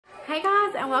Hey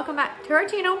guys, and welcome back to our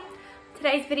channel.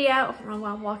 Today's video, while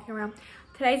I'm walking around,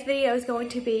 today's video is going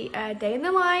to be a day in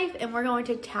the life, and we're going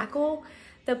to tackle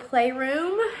the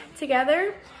playroom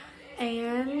together.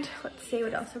 And let's see,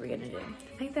 what else are we gonna do?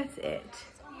 I think that's it.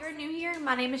 If you're new here,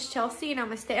 my name is Chelsea, and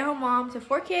I'm a stay-at-home mom to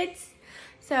 4 kids.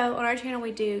 So on our channel,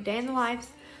 we do day in the lives,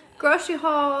 grocery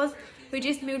hauls. We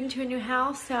just moved into a new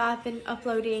house, so I've been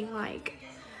uploading like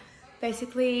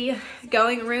basically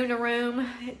going room to room,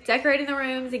 decorating the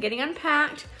rooms and getting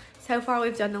unpacked. So far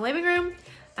we've done the living room.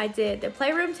 I did the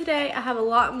playroom today. I have a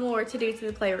lot more to do to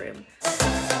the playroom.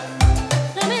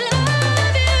 Let me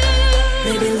love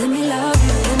you. Baby, let me love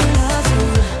you. Let me love you.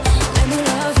 Let me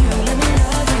love you. Let me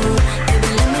love you. Baby,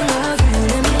 let me love you.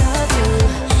 Let me love you.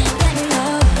 Let me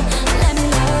love. Let me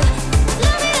love.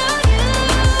 Let me love you.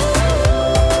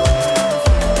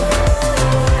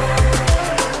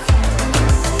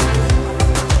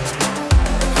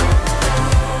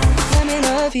 Let me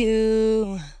love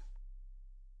you.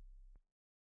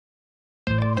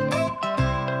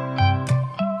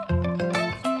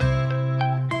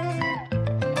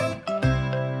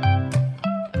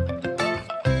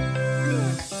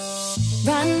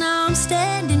 Right now I'm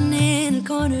standing in the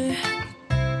corner.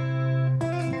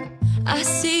 I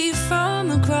see you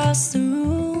from across the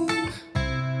room.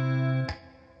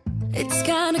 It's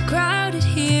kinda crowded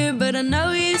here, but I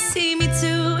know you see me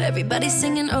too. Everybody's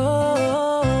singing,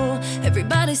 oh,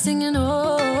 everybody's singing,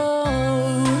 oh.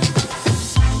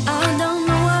 I don't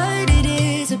know what it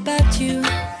is about you.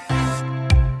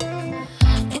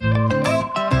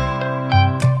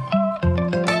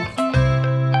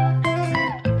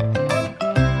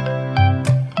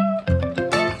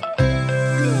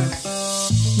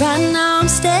 Right now I'm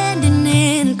standing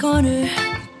in the corner.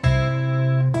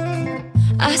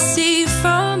 I see you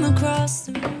from across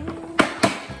the room.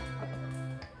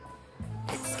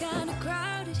 It's kinda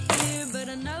crowded here, but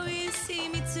I know you see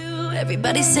me too.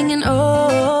 Everybody's singing,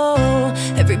 oh,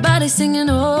 everybody's singing,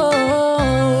 oh.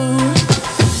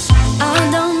 I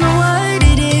don't know what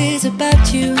it is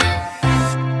about you.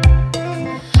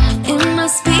 It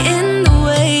must be in the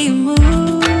way you move.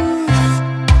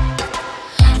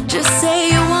 Just say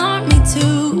you want me to.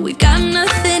 We've got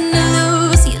nothing to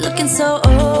lose. You're looking so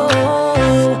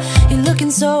old. You're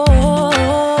looking so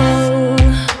old.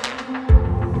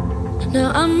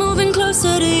 Now I'm moving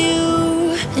closer to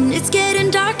you, and it's getting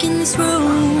dark in this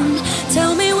room.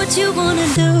 Tell me what you wanna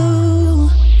do.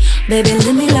 Baby,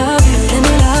 let me love you. Let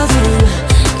me love you.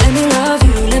 Let me love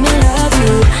you. Let me love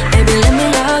you. Baby, let me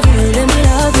love you. Let me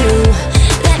love you.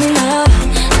 Let me love.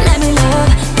 Let me love.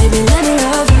 Baby, let me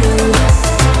love you.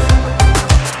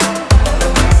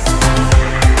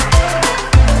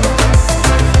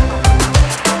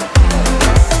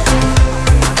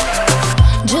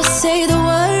 Just say the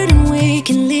word and we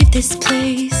can leave this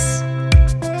place.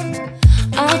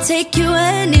 I'll take you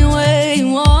anywhere you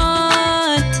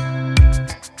want.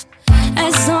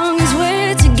 As long as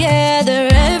we're together,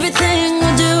 everything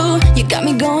we'll do. You got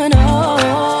me going,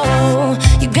 oh.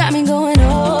 You got me going,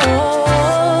 oh.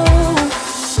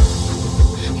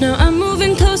 Now I'm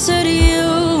moving closer to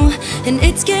you, and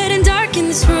it's getting dark in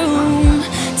this room.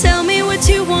 Tell me what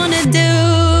you wanna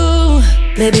do.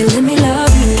 Baby, let me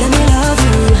love you. Let me love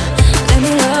you. Let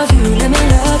me love you. Let me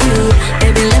love you.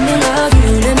 Baby, let me love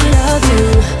you. Let me love you.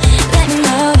 Let me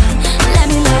love. Let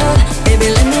me love. Baby,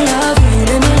 let me love you.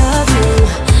 Let me love you.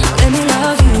 Let me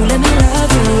love you. Let me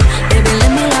love you. Baby,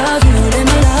 let me love you. Let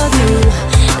me love you.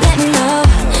 Let me love.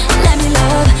 Let me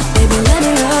love. Baby, let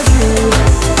me love you.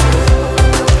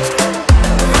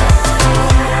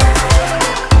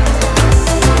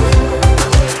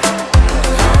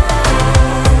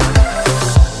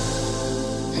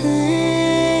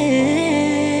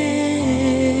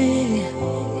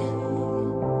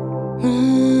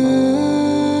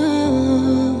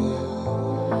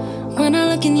 When I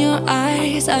look in your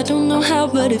eyes, I don't know how,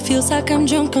 but it feels like I'm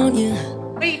drunk on you.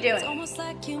 What are you doing? Almost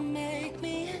like you make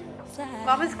me fly.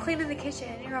 Mama's cleaning the kitchen,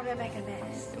 and you're over there making a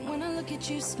mess. When I look at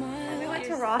you smile. We went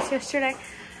to Ross yesterday,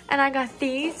 and I got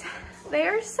these. They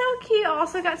are so cute. I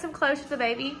also got some clothes for the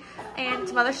baby and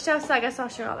some other stuff, so I guess I'll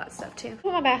show all that stuff too.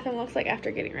 What my bathroom looks like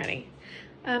after getting ready.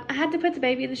 I had to put the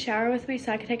baby in the shower with me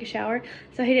so I could take a shower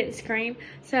so he didn't scream.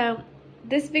 So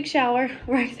this big shower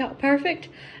works out perfect.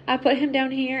 I put him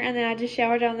down here, and then I just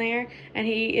shower down there, and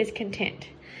he is content.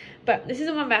 But this is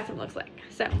what my bathroom looks like.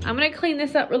 So I'm gonna clean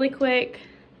this up really quick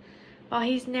while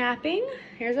he's napping.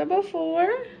 Here's a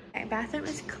before. Okay, bathroom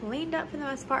is cleaned up for the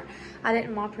most part. I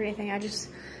didn't mop or anything. I just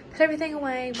put everything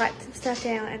away, wiped some stuff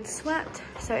down, and swept.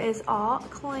 So it is all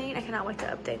clean. I cannot wait to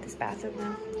update this bathroom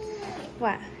now.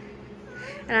 What?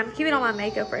 And I'm keeping all my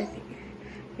makeup right there.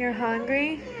 You're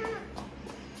hungry?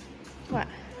 What?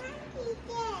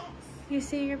 You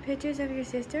see your pictures of your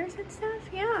sisters and stuff?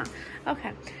 Yeah.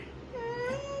 Okay.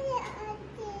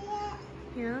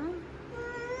 Yeah?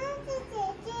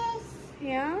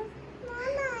 Yeah?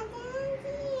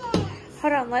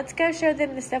 Hold on, let's go show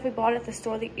them the stuff we bought at the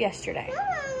store yesterday.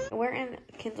 We're in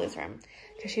Kinsley's room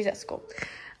because she's at school.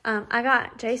 I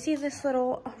got Jaycee this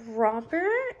little romper.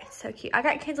 It's so cute. I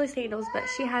got Kinsley sandals, but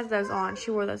she has those on.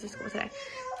 She wore those to school today.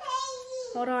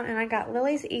 Hold on, and I got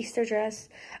Lily's Easter dress.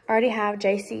 I already have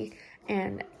Jaycee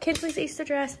and Kinsley's Easter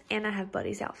dress, and I have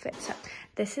Buddy's outfit. So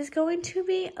this is going to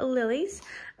be Lily's.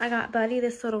 I got Buddy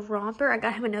this little romper. I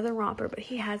got him another romper, but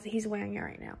he's wearing it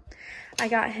right now. I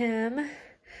got him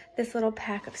this little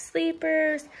pack of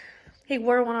sleepers. He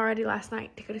wore one already last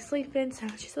night to go to sleep in, so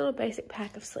it's just a little basic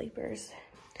pack of sleepers.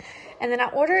 And then I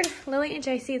ordered Lily and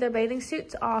Jaycee their bathing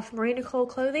suits off Marina Cole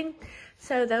Clothing.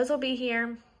 So those will be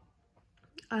here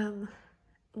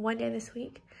one day this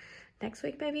week. Next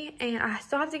week maybe. And I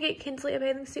still have to get Kinsley a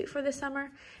bathing suit for this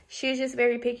summer. She's just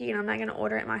very picky and I'm not going to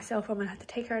order it myself. I'm going to have to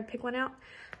take her and pick one out.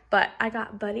 But I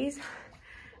got Buddy's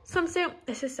swimsuit.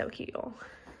 This is so cute, y'all.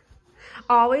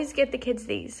 I always get the kids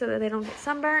these so that they don't get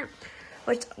sunburnt.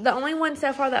 Which the only one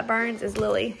so far that burns is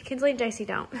Lily. Kinsley and Jaycee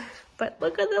don't. But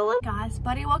look at the look. Guys,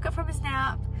 Buddy woke up from his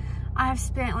nap. I have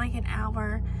spent like an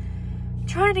hour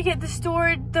trying to get the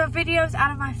videos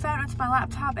out of my phone onto my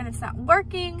laptop and it's not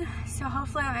working. So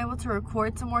hopefully I'm able to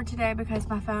record some more today because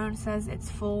my phone says it's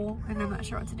full and I'm not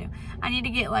sure what to do. I need to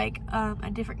get like a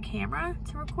different camera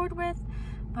to record with,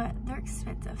 but they're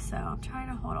expensive. So I'm trying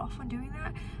to hold off on doing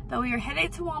that. Though we are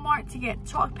headed to Walmart to get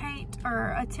chalk paint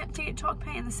or attempt to get chalk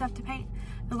paint and the stuff to paint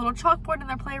the little chalkboard in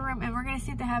their playroom, and we're gonna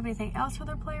see if they have anything else for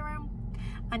their playroom.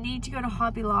 I need to go to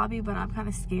Hobby Lobby, but I'm kind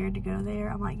of scared to go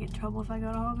there. I might get in trouble if I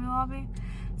go to Hobby Lobby.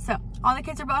 So all the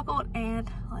kids are buckled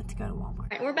and let's go to Walmart. All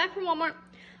right, we're back from Walmart.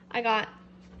 I got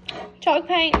chalk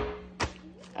paint,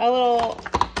 a little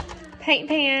paint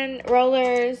pan,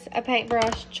 rollers, a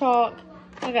paintbrush, chalk.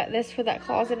 I got this for that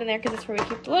closet in there because that's where we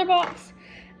keep the litter box,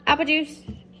 apple juice,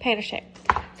 paint a shape.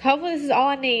 So hopefully this is all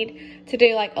I need to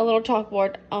do like a little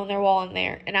chalkboard on their wall in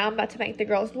there. And I'm about to make the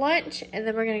girls lunch and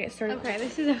then we're gonna get started. Okay,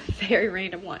 this is a very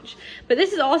random lunch, but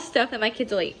this is all stuff that my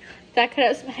kids will eat. So I cut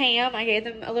up some ham, I gave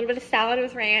them a little bit of salad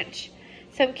with ranch,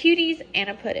 some cuties,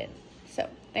 and a pudding. So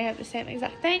they have the same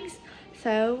exact things.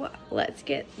 So let's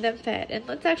get them fed and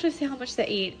let's actually see how much they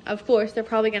eat. Of course, they're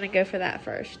probably gonna go for that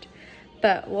first,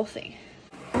 but we'll see.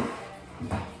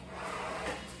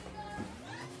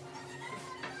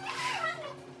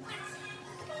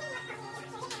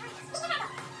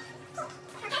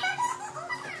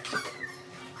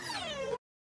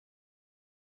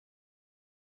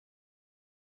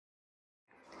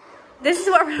 This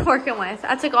is what we're working with.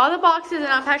 I took all the boxes and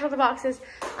unpacked all the boxes.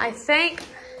 I think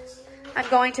I'm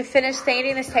going to finish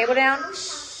sanding this table down.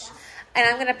 And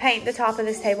I'm going to paint the top of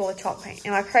this table with chalk paint.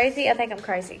 Am I crazy? I think I'm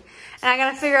crazy. And I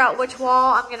got to figure out which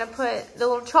wall I'm going to put the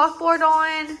little chalkboard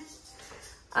on.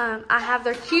 I have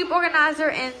their cube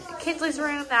organizer in Kinsley's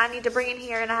room that I need to bring in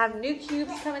here. And I have new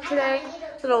cubes coming today.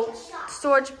 Little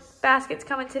storage baskets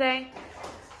coming today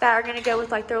that are going to go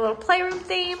with like their little playroom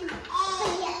theme.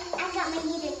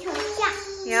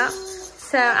 Yeah.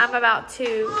 So I'm about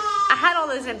to, I had all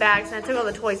those in bags and I took all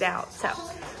the toys out. So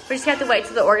we just have to wait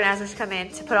till the organizers come in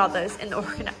to put all those in the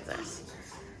organizers.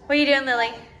 What are you doing, Lily?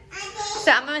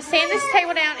 So I'm going to sand this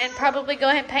table down and probably go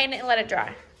ahead and paint it and let it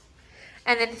dry.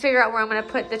 And then figure out where I'm going to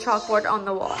put the chalkboard on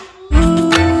the wall.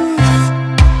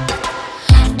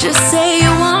 Just say you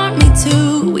want me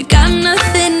to. We've got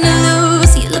nothing to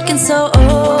lose. You're looking so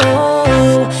old.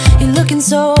 You're looking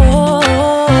so old.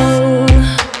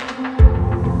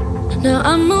 Now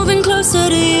I'm moving closer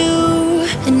to you,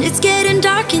 and it's getting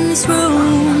dark in this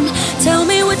room. Tell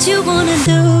me what you wanna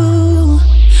do.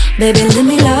 Baby, let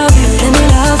me love you, let me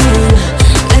love you.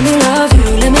 Let me love you,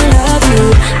 let me love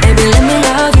you. Baby, let me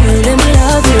love you, let me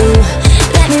love you.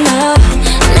 Let me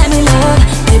love,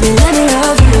 baby, let me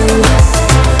love you.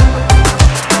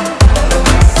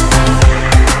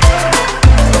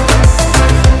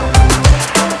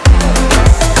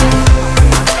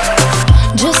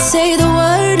 Just say the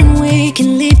word and we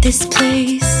can leave this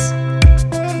place.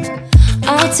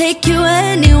 I'll take you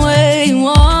anywhere you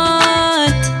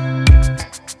want.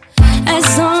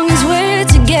 As long as we're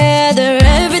together,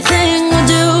 everything we'll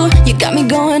do. You got me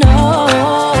going,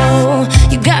 oh.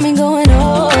 You got me going,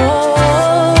 oh.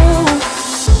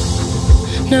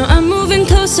 Now I'm moving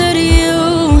closer to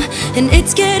you, and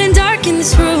it's getting dark in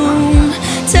this room.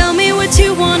 Tell me what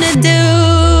you wanna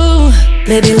do.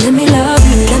 Baby, let me love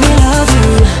you, let me love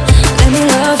you. Let me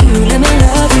love you, let me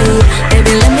love you.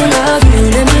 Baby, let me love you,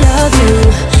 let me love you.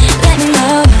 Let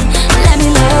me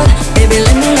love, baby,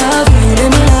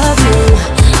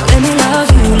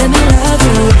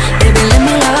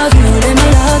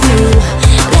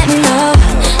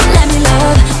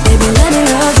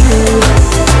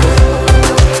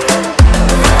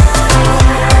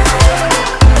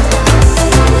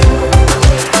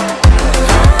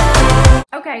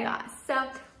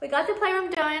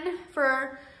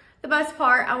 best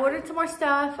part. I ordered some more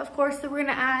stuff. Of course, we're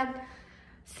gonna add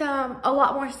a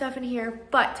lot more stuff in here.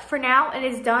 But for now, it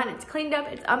is done. It's cleaned up,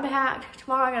 it's unpacked.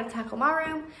 Tomorrow I gotta tackle my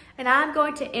room. And I'm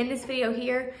going to end this video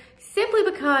here simply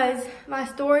because my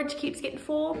storage keeps getting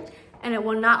full and it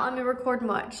will not let me record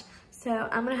much. So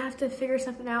I'm gonna have to figure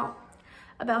something out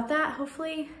about that,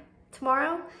 hopefully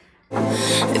tomorrow.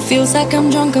 It feels like I'm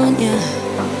drunk on you.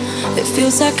 It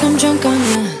feels like I'm drunk on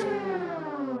you.